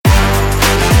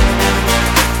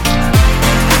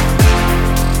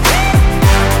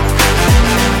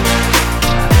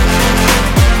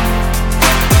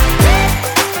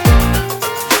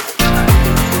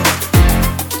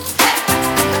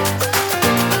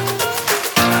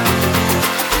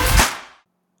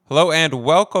Hello and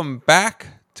welcome back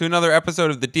to another episode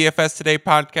of the DFS Today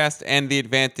podcast and The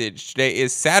Advantage. Today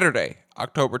is Saturday,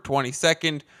 October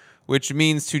 22nd, which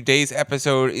means today's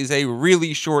episode is a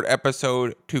really short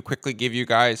episode to quickly give you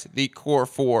guys the core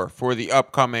four for the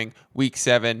upcoming Week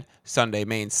 7 Sunday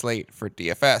main slate for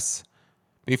DFS.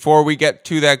 Before we get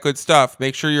to that good stuff,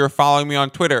 make sure you're following me on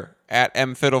Twitter at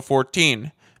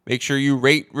mfiddle14. Make sure you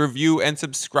rate, review, and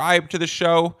subscribe to the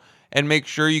show, and make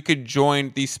sure you could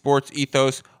join the Sports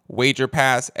Ethos Wager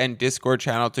Pass and Discord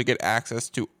channel to get access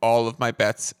to all of my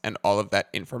bets and all of that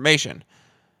information.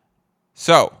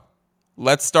 So,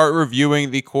 let's start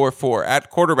reviewing the core four. At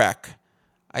quarterback,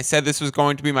 I said this was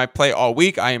going to be my play all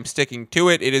week. I am sticking to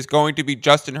it. It is going to be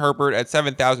Justin Herbert at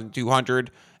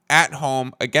 7,200 at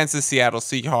home against the Seattle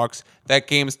Seahawks. That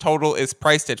game's total is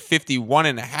priced at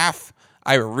 51.5.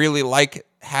 I really like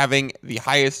having the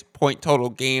highest point total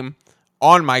game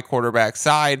on my quarterback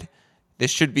side.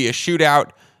 This should be a shootout.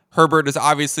 Herbert is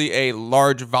obviously a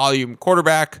large volume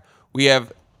quarterback. We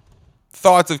have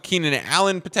thoughts of Keenan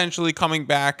Allen potentially coming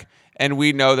back, and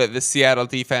we know that the Seattle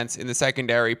defense in the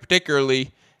secondary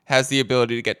particularly has the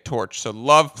ability to get torched. So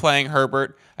love playing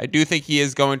Herbert. I do think he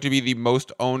is going to be the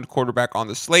most owned quarterback on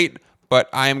the slate, but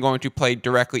I am going to play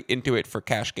directly into it for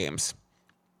cash games.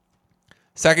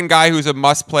 Second guy who's a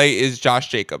must play is Josh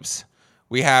Jacobs.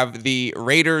 We have the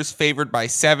Raiders favored by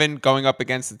 7 going up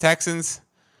against the Texans.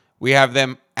 We have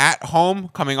them at home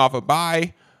coming off a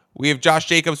bye. We have Josh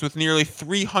Jacobs with nearly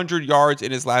 300 yards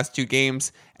in his last 2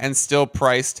 games and still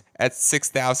priced at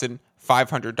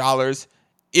 $6,500.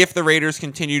 If the Raiders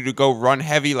continue to go run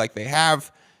heavy like they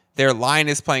have, their line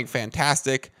is playing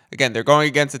fantastic. Again, they're going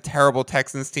against a terrible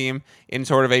Texans team in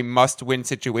sort of a must-win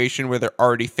situation where they're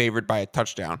already favored by a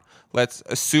touchdown. Let's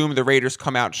assume the Raiders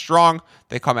come out strong,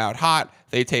 they come out hot,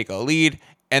 they take a lead,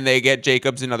 and they get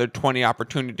Jacobs another 20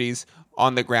 opportunities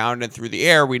on the ground and through the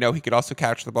air. We know he could also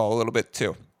catch the ball a little bit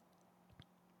too.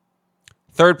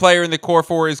 Third player in the core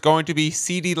four is going to be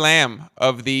CeeDee Lamb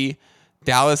of the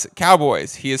Dallas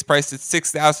Cowboys. He is priced at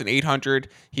 $6,800.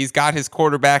 He's got his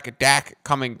quarterback Dak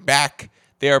coming back.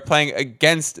 They are playing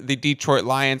against the Detroit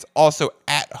Lions, also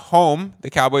at home. The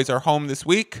Cowboys are home this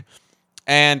week.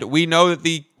 And we know that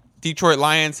the Detroit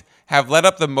Lions have let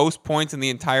up the most points in the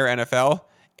entire NFL,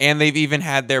 and they've even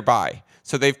had their bye.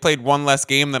 So they've played one less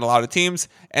game than a lot of teams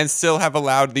and still have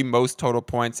allowed the most total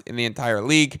points in the entire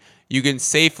league. You can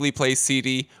safely play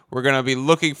CD. We're going to be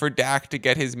looking for Dak to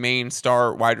get his main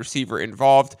star wide receiver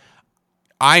involved.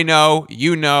 I know,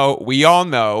 you know, we all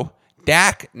know,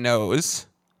 Dak knows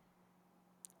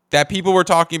that people were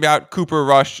talking about Cooper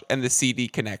Rush and the CD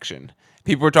connection.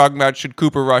 People were talking about, should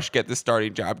Cooper Rush get the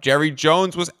starting job? Jerry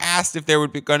Jones was asked if there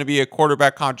would be going to be a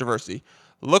quarterback controversy.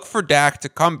 Look for Dak to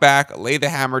come back, lay the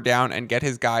hammer down, and get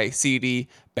his guy CD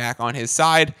back on his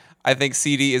side. I think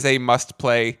CD is a must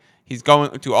play. He's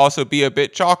going to also be a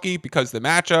bit chalky because of the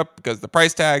matchup, because of the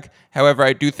price tag. However,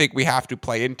 I do think we have to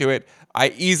play into it. I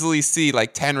easily see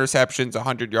like 10 receptions,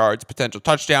 100 yards, potential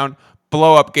touchdown,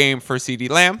 blow up game for CD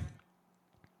Lamb.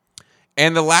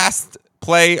 And the last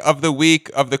play of the week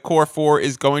of the core four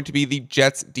is going to be the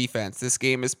Jets defense. This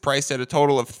game is priced at a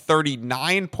total of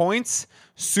 39 points,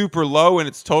 super low in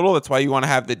its total. That's why you want to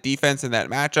have the defense in that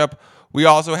matchup. We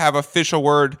also have official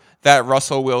word that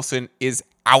Russell Wilson is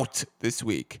out this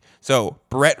week. So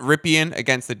Brett Rypien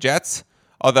against the Jets.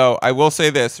 Although I will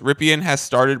say this, Rypien has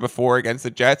started before against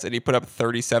the Jets and he put up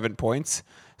 37 points.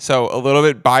 So a little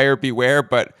bit buyer beware,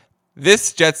 but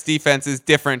this Jets defense is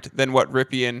different than what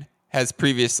Rypien has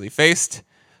previously faced.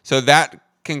 So that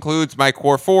concludes my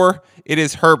core four. It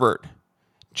is Herbert,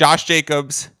 Josh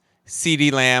Jacobs,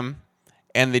 CeeDee Lamb,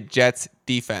 and the Jets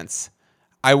defense.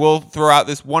 I will throw out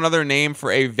this one other name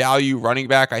for a value running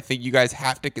back I think you guys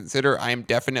have to consider. I am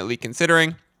definitely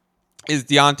considering is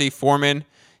D'Onta Foreman.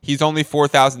 He's only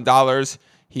 $4,000.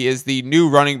 He is the new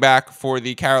running back for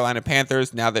the Carolina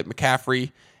Panthers now that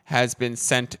McCaffrey has been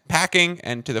sent packing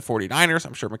and to the 49ers.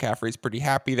 I'm sure McCaffrey's pretty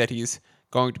happy that he's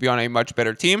going to be on a much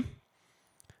better team.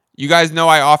 You guys know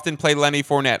I often play Lenny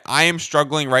Fournette. I am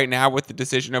struggling right now with the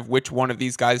decision of which one of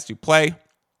these guys to play.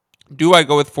 Do I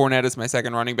go with Fournette as my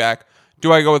second running back?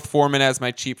 Do I go with Foreman as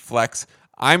my cheap flex?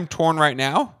 I'm torn right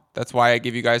now. That's why I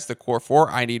give you guys the core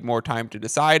four. I need more time to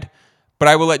decide. But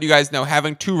I will let you guys know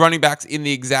having 2 running backs in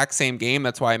the exact same game,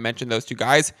 that's why I mentioned those 2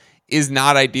 guys, is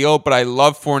not ideal. But I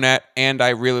love Fournette and I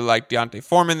really like D'Onta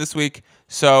Foreman this week.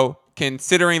 So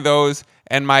considering those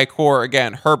and my core,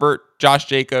 again, Herbert, Josh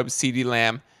Jacobs, CeeDee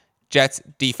Lamb, Jets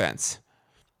defense.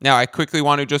 Now, I quickly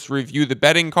want to just review the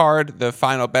betting card, the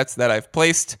final bets that I've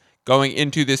placed going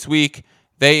into this week.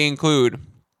 They include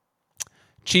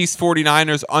Chiefs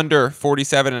 49ers under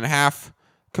 47.5,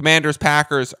 Commanders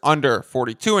Packers under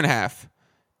 42.5.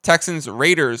 Texans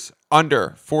Raiders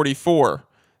under 44.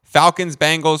 Falcons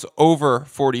Bengals over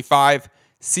 45.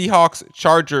 Seahawks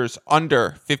Chargers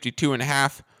under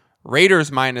 52.5.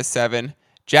 Raiders -7.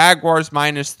 Jaguars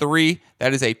 -3.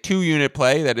 That is a 2-unit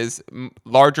play. That is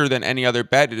larger than any other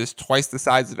bet. It is twice the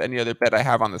size of any other bet I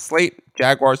have on the slate.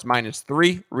 Jaguars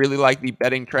 -3. Really like the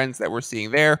betting trends that we're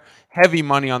seeing there. Heavy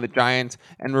money on the Giants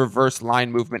and reverse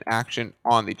line movement action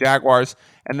on the Jaguars.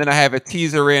 And then I have a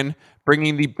teaser in,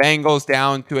 bringing the Bengals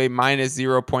down to a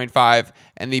 -0.5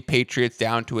 and the Patriots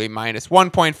down to a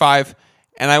 -1.5.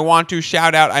 And I want to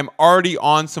shout out, I'm already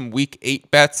on some Week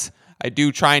 8 bets. I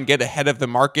do try and get ahead of the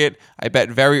market. I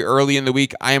bet very early in the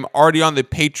week. I am already on the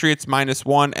Patriots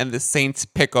 -1 and the Saints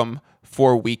pick'em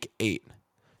for Week 8.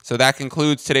 So that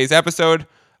concludes today's episode.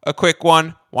 A quick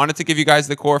one. Wanted to give you guys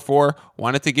the core 4.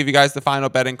 Wanted to give you guys the final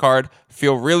betting card.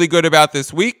 Feel really good about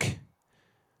this week.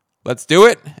 Let's do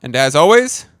it. And as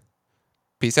always,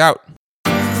 peace out.